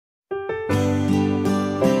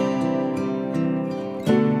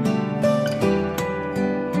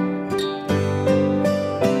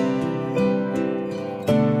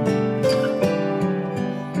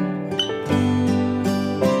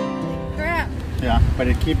Yeah, but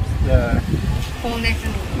it keeps the Whole nice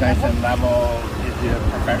and level. Gives you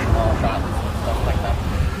professional shots and stuff like that.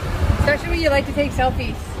 Especially when you like to take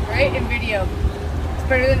selfies, right? In video. It's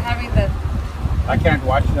better than having the... I can't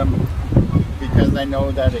watch them because I know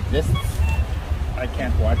that exists. I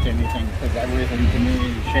can't watch anything because everything to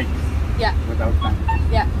me shakes. Yeah. Without them.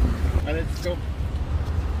 Yeah. But it's cool.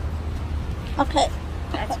 Okay.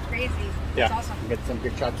 That's crazy. Yeah. That's awesome. Get some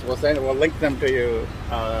good shots. We'll link them to you.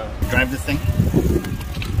 Drive this thing.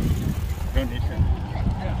 Don't need to.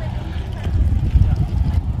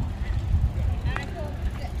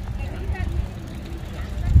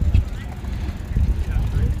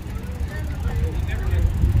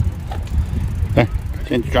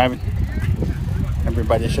 Change driving.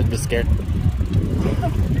 Everybody should be scared.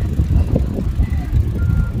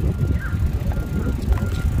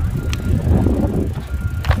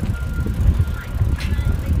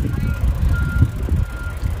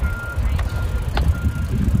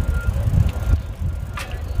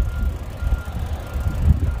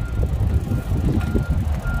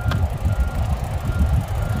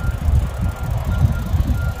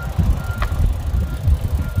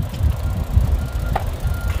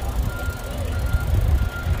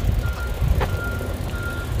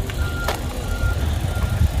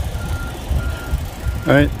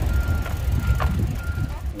 All right.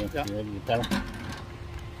 Yeah. You ready to pedal?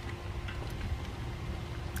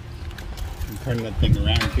 Turn that thing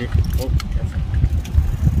around here. Oh, careful.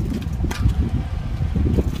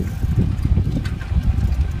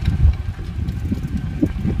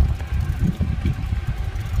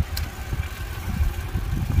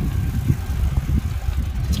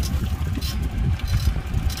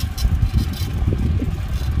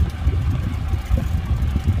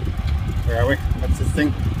 Where are we? What's this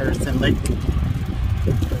thing? Harrison Lake?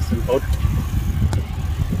 Harrison Boat?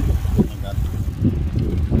 Oh my god.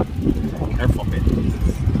 Careful, baby.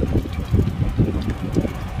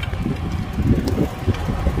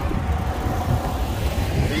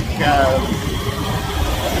 I think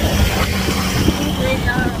We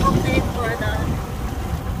are okay for the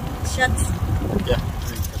shots. yeah.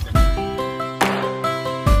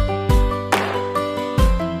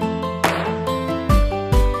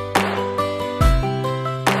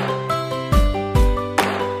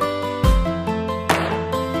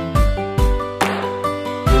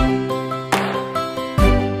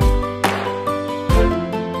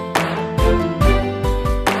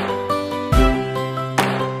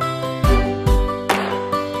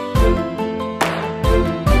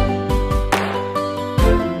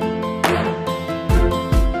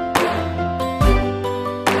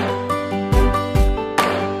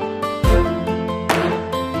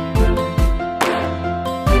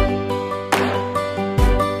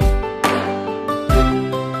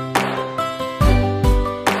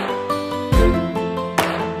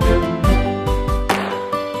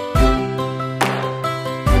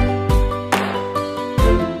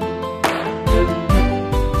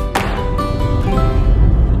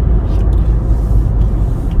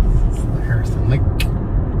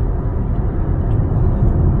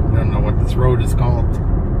 Road is called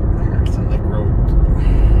Harrison Lake Road.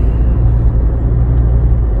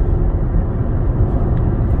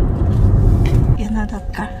 Another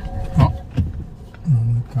car. Oh,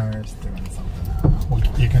 the car is doing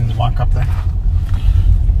something. You can walk up there.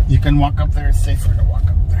 You can walk up there. It's safer to walk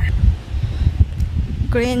up there.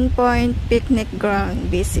 GREENPOINT Picnic Ground,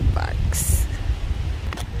 BC Parks.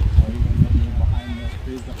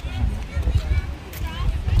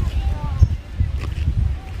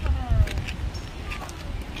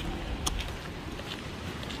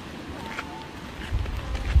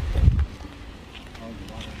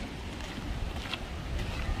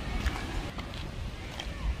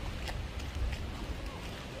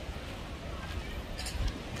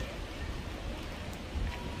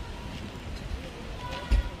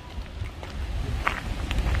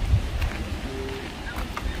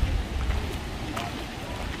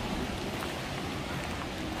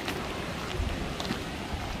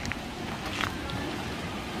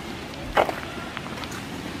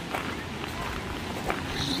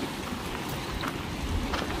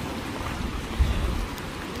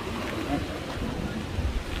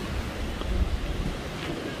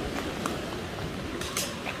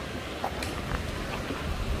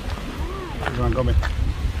 You want to go, man?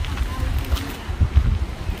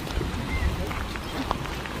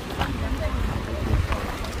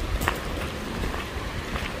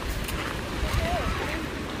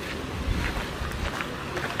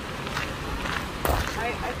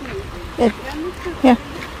 Yeah.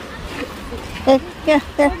 Babe, yeah,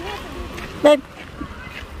 there. Babe.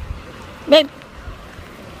 Babe.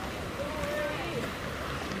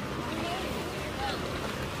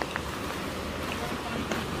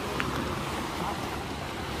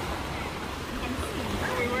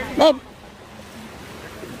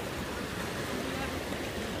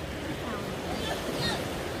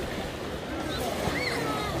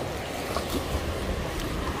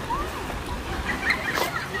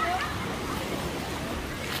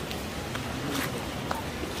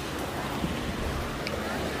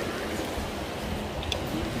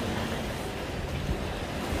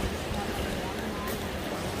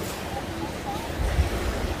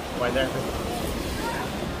 Why there?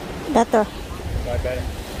 Better. Why better?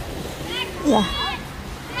 Yeah. I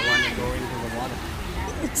want to go into the water.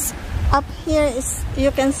 It's up here. Is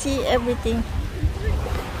you can see everything.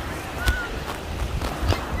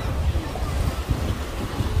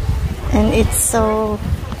 And it's so.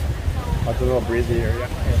 It's a little breezy here. Yeah,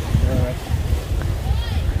 you're right.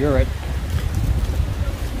 You're right.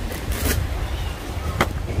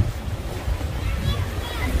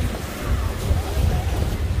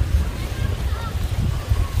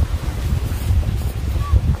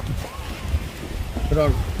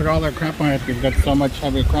 Put all their crap on it. You've got so much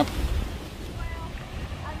heavy crap.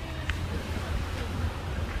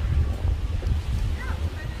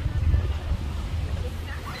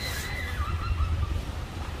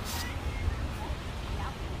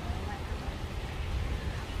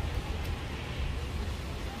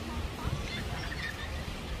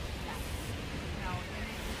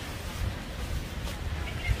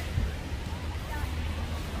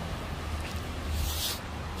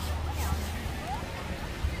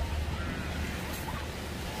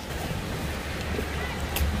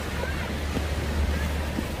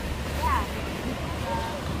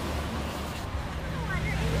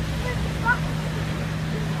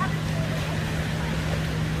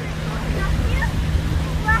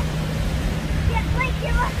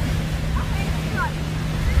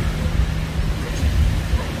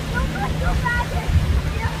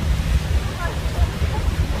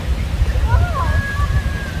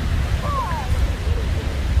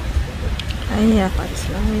 Yeah, what's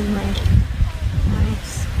wrong with my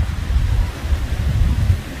eyes?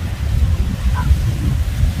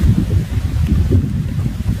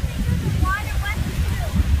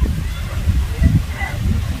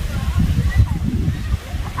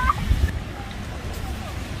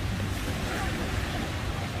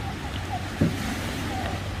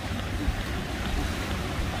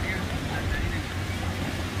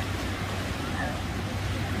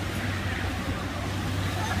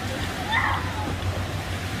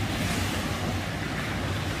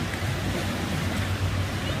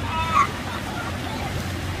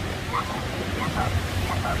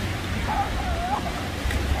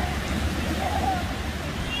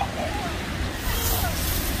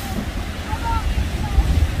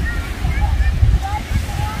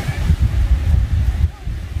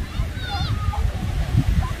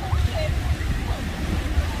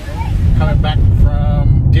 Back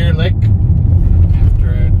from Deer Lake after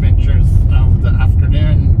adventures of the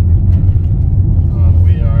afternoon.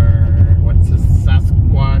 We are, what's this,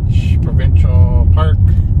 Sasquatch Provincial Park,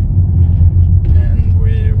 and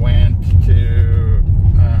we went to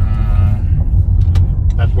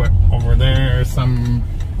that way over there, some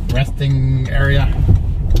resting area,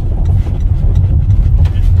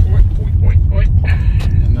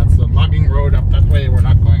 and that's the logging road up that way. We're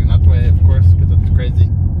not going that way, of course, because it's crazy.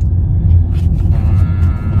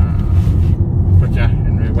 But yeah,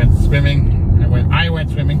 and we went swimming. I went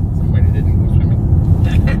swimming. Somebody didn't go swimming.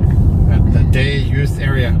 At the day use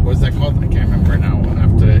area. What's that called? I can't remember now. We'll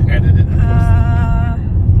have to edit it.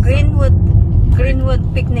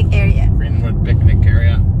 Greenwood picnic area. Greenwood picnic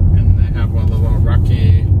area, and they have a little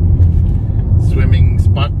rocky swimming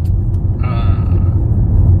spot,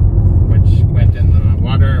 which went in the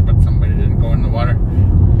water, but somebody didn't go in the water.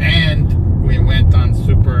 And we went on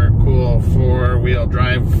super cool 4-wheel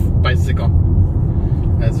drive bicycle,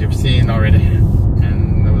 as you've seen already,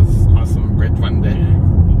 and it was awesome, great fun day.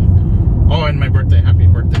 Oh, and my birthday, happy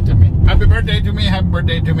birthday to me. Happy birthday to me, happy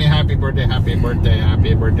birthday to me, happy birthday, happy birthday,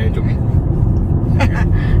 happy birthday to me.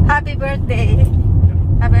 Happy birthday.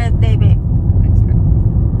 Happy birthday, babe. Thanks, man.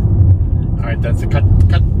 Alright, that's a cut.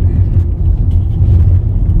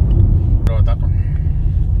 Oh, that one.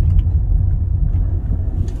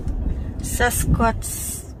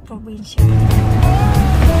 Sasquatch Provincial.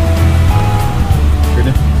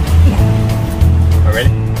 Good.